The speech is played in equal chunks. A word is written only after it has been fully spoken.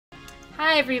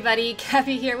Hi everybody,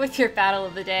 Gabby here with your battle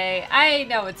of the day. I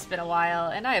know it's been a while,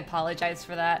 and I apologize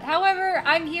for that. However,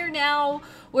 I'm here now.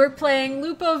 We're playing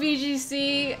Lupo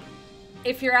VGC.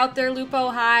 If you're out there,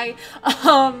 Lupo, hi.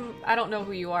 I don't know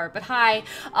who you are, but hi.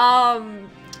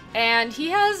 And he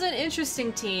has an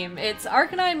interesting team. It's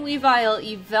Arcanine, Weavile,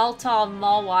 Yveltal,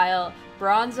 Mawile,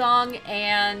 Bronzong,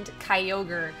 and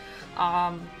Kyogre.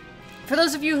 For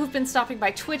those of you who've been stopping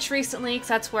by Twitch recently, because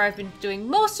that's where I've been doing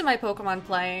most of my Pokemon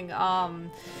playing,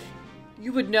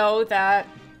 you would know that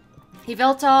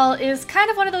Yveltal is kind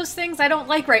of one of those things I don't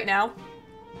like right now.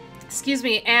 Excuse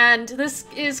me, and this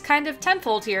is kind of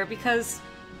tenfold here because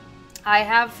I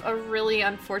have a really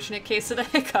unfortunate case of the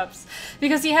hiccups.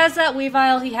 Because he has that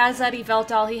Weavile, he has that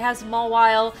Yveltal, he has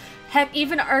Mawile, heck,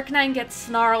 even Arcanine gets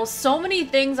Snarl. So many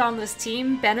things on this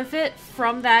team benefit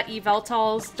from that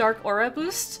Yveltal's Dark Aura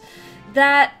boost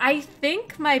that I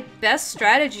think my best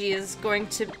strategy is going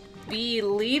to be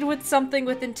lead with something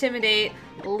with Intimidate,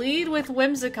 lead with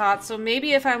Whimsicott, so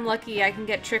maybe if I'm lucky I can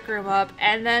get Trick Room up,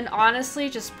 and then honestly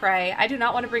just pray. I do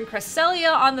not want to bring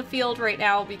Cresselia on the field right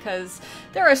now because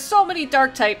there are so many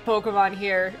Dark-type Pokemon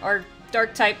here, or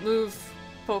Dark-type move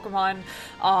Pokemon,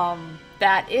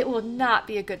 that it will not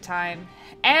be a good time.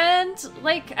 And,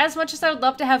 like, as much as I would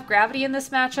love to have Gravity in this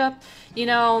matchup, you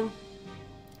know,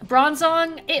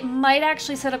 Bronzong, it might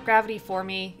actually set up Gravity for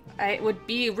me. It would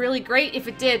be really great if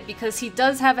it did, because he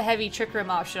does have a heavy Trick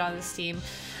Room option on this team.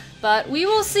 But we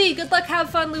will see. Good luck, have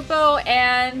fun, Lupo,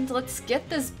 and let's get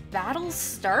this battle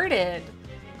started.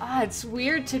 It's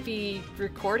weird to be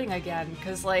recording again,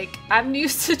 because, like, I'm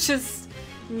used to just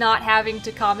not having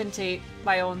to commentate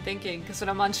my own thinking, because when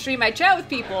I'm on stream I chat with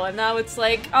people, and now it's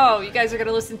like, oh, you guys are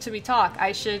gonna listen to me talk.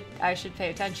 I should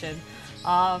pay attention.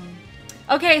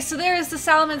 Okay, so there is the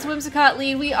Salaman's Whimsicott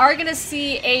lead. We are going to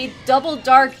see a double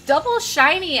dark, double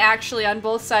shiny, actually, on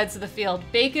both sides of the field.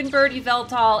 Bacon Bird,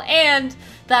 Yveltal, and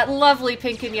that lovely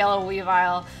pink and yellow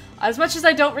Weavile. As much as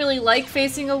I don't really like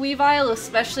facing a Weavile,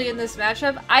 especially in this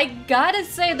matchup, I gotta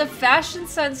say the fashion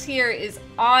sense here is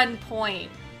on point.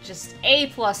 Just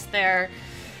A+ there.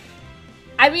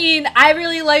 I mean, I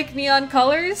really like neon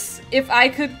colors. If I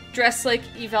could dress like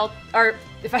Yveltal, or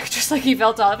if I could dress like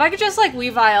Yveltal, if I could dress like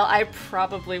Weavile, I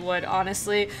probably would,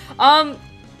 honestly.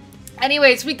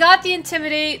 Anyways, we got the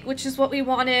Intimidate, which is what we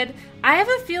wanted. I have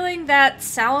a feeling that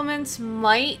Salamence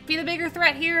might be the bigger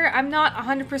threat here. I'm not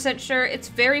 100% sure. It's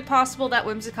very possible that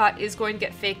Whimsicott is going to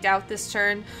get faked out this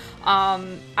turn.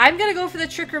 I'm gonna go for the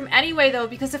Trick Room anyway, though,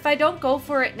 because if I don't go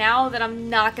for it now, then I'm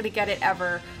not gonna get it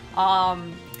ever.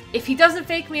 If he doesn't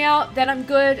fake me out, then I'm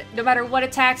good. No matter what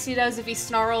attacks he does, if he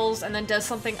snarls and then does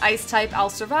something ice-type, I'll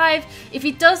survive. If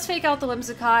he does fake out the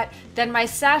Whimsicott, then my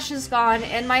Sash is gone,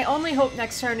 and my only hope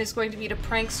next turn is going to be to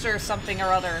Prankster something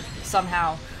or other,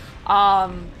 somehow.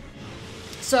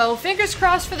 So fingers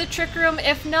crossed for the Trick Room.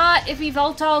 If not, if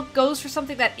Yveltal goes for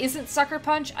something that isn't Sucker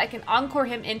Punch, I can Encore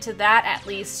him into that at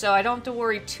least, so I don't have to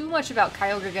worry too much about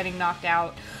Kyogre getting knocked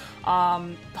out.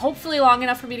 Hopefully long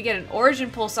enough for me to get an Origin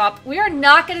Pulse up. We are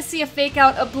not going to see a fake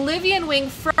out. Oblivion Wing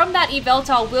from that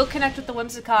Yveltal will connect with the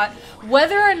Whimsicott.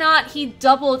 Whether or not he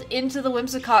doubled into the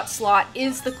Whimsicott slot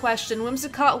is the question.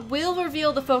 Whimsicott will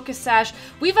reveal the Focus Sash.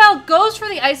 Weavile goes for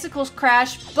the Icicles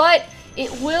Crash, but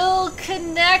it will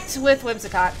connect with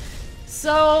Whimsicott.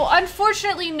 So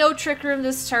unfortunately no Trick Room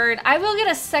this turn. I will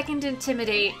get a second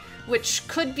Intimidate, which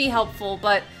could be helpful,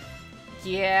 but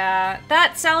yeah,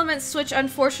 that Salamence switch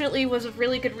unfortunately was a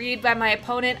really good read by my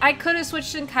opponent. I could have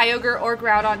switched in Kyogre or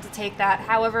Groudon to take that.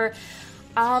 However,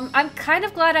 I'm kind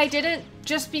of glad I didn't,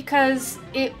 just because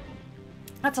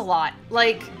that's a lot.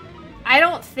 Like, I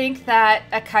don't think that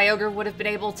a Kyogre would have been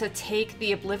able to take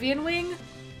the Oblivion Wing,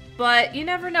 but you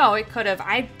never know, it could have.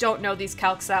 I don't know these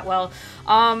calcs that well.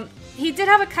 He did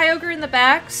have a Kyogre in the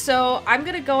back, so I'm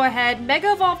gonna go ahead,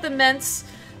 Mega Evolve the Mence.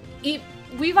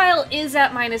 Weavile is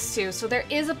at -2, so there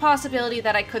is a possibility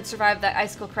that I could survive that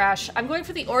Icicle Crash. I'm going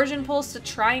for the Origin Pulse to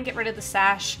try and get rid of the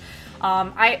Sash.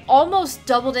 I almost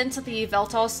doubled into the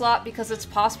Yveltal slot because it's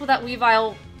possible that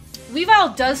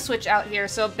Weavile does switch out here,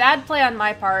 so bad play on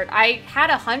my part. I had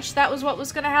a hunch that was what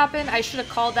was going to happen. I should have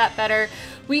called that better.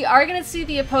 We are going to see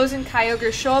the opposing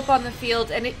Kyogre show up on the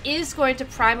field, and it is going to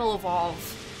Primal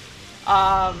Evolve.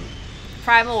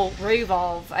 Primal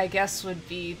Revolve, I guess, would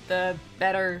be the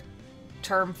better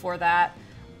term for that.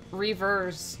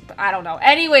 Reverse, I don't know.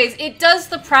 Anyways, it does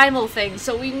the primal thing,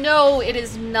 so we know it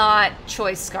is not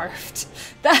Choice Scarfed.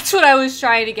 That's what I was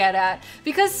trying to get at.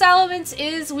 Because Salamence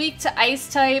is weak to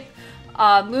ice type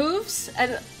moves,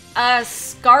 and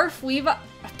Scarf Weavile,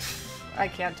 I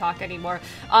can't talk anymore.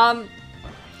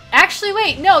 Actually,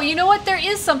 wait, no, you know what? There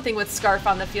is something with Scarf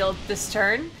on the field this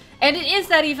turn. And it is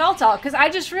that Yveltal, because I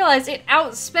just realized it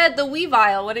outsped the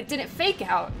Weavile when it didn't fake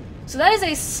out. So that is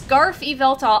a Scarf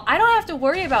Yveltal. I don't have to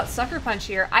worry about Sucker Punch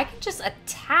here. I can just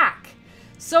attack.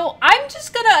 So I'm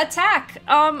just gonna attack.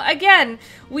 Again,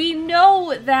 we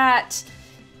know that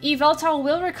Yveltal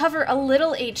will recover a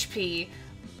little HP,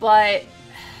 but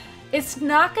it's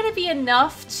not gonna be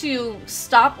enough to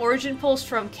stop Origin Pulse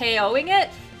from KOing it,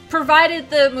 provided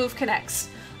the move connects.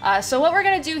 So what we're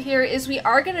going to do here is we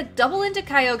are going to double into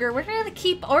Kyogre. We're going to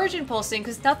keep Origin Pulsing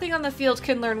because nothing on the field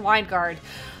can learn Wind Guard.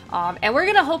 And we're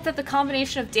going to hope that the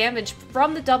combination of damage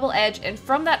from the Double Edge and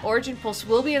from that Origin Pulse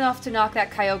will be enough to knock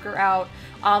that Kyogre out.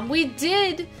 We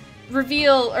did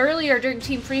reveal earlier during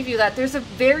Team Preview that there's a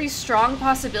very strong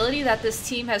possibility that this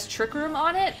team has Trick Room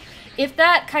on it. If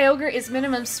that Kyogre is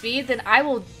minimum speed, then I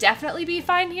will definitely be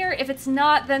fine here. If it's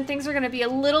not, then things are going to be a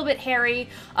little bit hairy.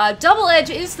 Double Edge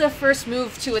is the first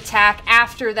move to attack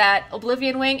after that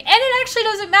Oblivion Wing, and it actually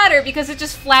doesn't matter because it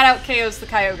just flat out KOs the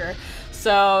Kyogre.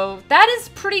 So that is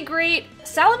pretty great.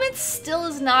 Salamence still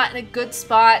is not in a good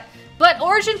spot, but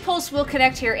Origin Pulse will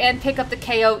connect here and pick up the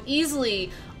KO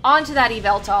easily onto that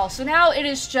Yveltal. So now it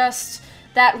is just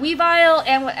that Weavile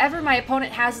and whatever my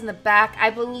opponent has in the back. I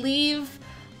believe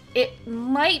it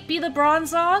might be the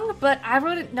Bronzong, but I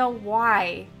wouldn't know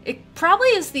why. It probably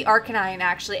is the Arcanine,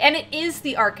 actually, and it is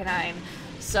the Arcanine.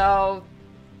 So,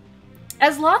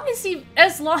 as long as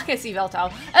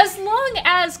Yveltal, as long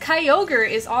as Kyogre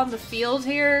is on the field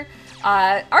here,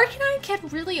 Arcanine can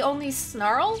really only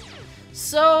Snarl.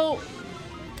 So,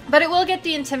 but it will get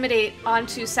the Intimidate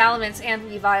onto Salamence and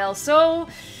Weavile. So,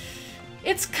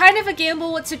 it's kind of a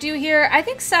gamble what to do here. I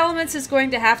think Salamence is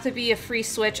going to have to be a free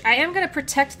switch. I am going to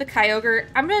protect the Kyogre.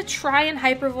 I'm going to try and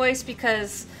Hyper Voice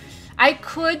because I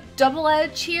could Double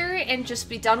Edge here and just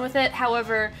be done with it.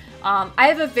 However, I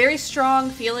have a very strong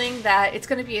feeling that it's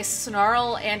going to be a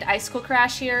Snarl and Icicle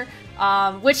Crash here,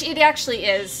 which it actually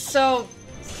is. So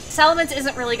Salamence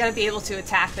isn't really going to be able to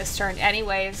attack this turn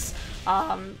anyways.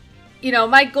 You know,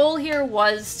 my goal here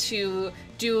was to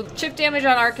do chip damage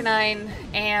on Arcanine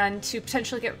and to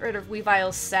potentially get rid of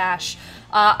Weavile's Sash.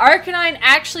 Arcanine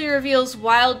actually reveals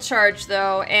Wild Charge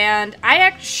though, and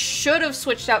I should have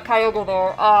switched out Kyogre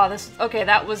there. Okay,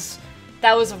 that was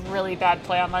a really bad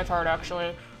play on my part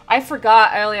actually. I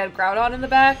forgot I only had Groudon in the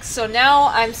back, so now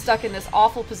I'm stuck in this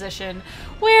awful position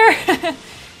where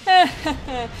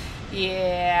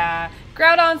yeah,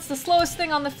 Groudon's the slowest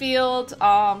thing on the field.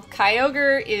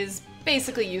 Kyogre is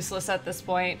basically useless at this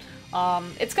point.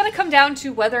 It's going to come down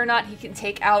to whether or not he can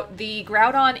take out the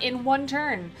Groudon in one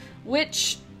turn,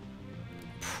 which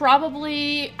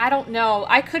probably, I don't know.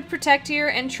 I could protect here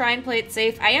and try and play it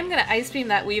safe. I am going to Ice Beam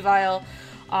that Weavile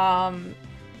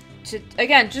to,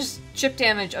 again, just chip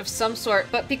damage of some sort,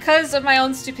 but because of my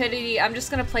own stupidity, I'm just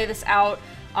going to play this out.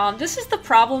 This is the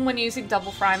problem when using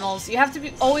double primals. You have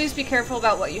to always be careful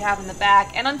about what you have in the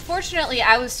back, and unfortunately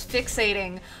I was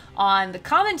fixating on the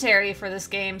commentary for this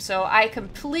game, so I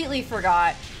completely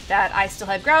forgot that I still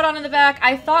had Groudon in the back.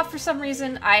 I thought for some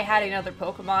reason I had another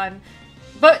Pokemon,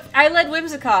 but I led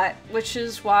Whimsicott, which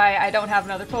is why I don't have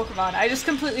another Pokemon. I just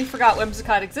completely forgot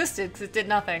Whimsicott existed because it did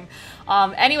nothing.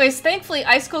 Anyways, thankfully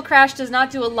Icicle Crash does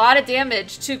not do a lot of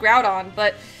damage to Groudon,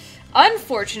 but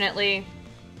unfortunately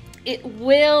it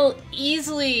will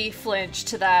easily flinch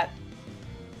to that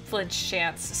flinch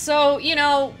chance. So, you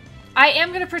know, I am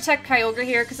going to protect Kyogre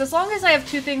here, because as long as I have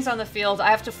two things on the field, I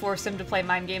have to force him to play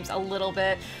mind games a little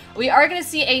bit. We are going to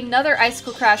see another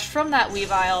Icicle Crash from that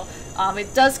Weavile.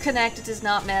 It does connect, it does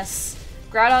not miss.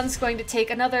 Groudon's going to take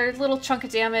another little chunk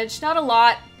of damage. Not a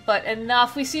lot, but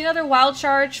enough. We see another Wild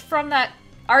Charge from that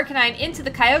Arcanine into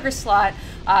the Kyogre slot.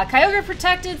 Kyogre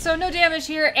protected, so no damage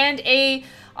here, and a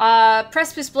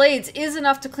Precipice Blades is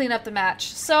enough to clean up the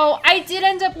match. So I did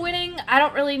end up winning. I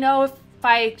don't really know if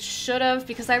I should have,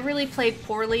 because I really played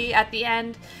poorly at the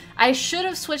end. I should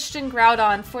have switched in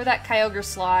Groudon for that Kyogre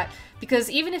slot, because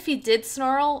even if he did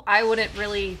Snarl, I wouldn't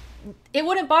really... it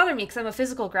wouldn't bother me, because I'm a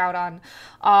physical Groudon.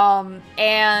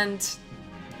 And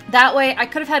that way, I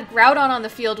could have had Groudon on the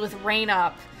field with Rain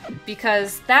Up,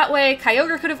 because that way,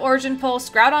 Kyogre could have Origin Pulse,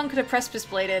 Groudon could have Precipice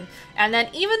Bladed, and then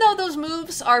even though those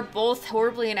moves are both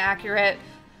horribly inaccurate,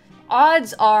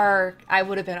 odds are I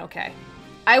would have been okay.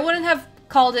 I wouldn't have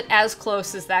called it as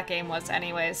close as that game was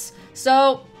anyways.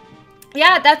 So,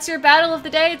 yeah, that's your battle of the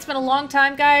day. It's been a long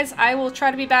time, guys. I will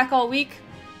try to be back all week,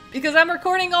 because I'm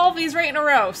recording all of these right in a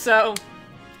row. So,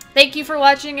 thank you for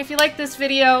watching. If you like this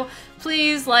video,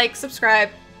 please like,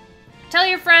 subscribe, tell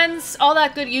your friends, all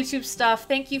that good YouTube stuff.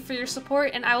 Thank you for your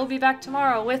support, and I will be back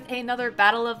tomorrow with another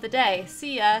battle of the day.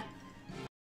 See ya!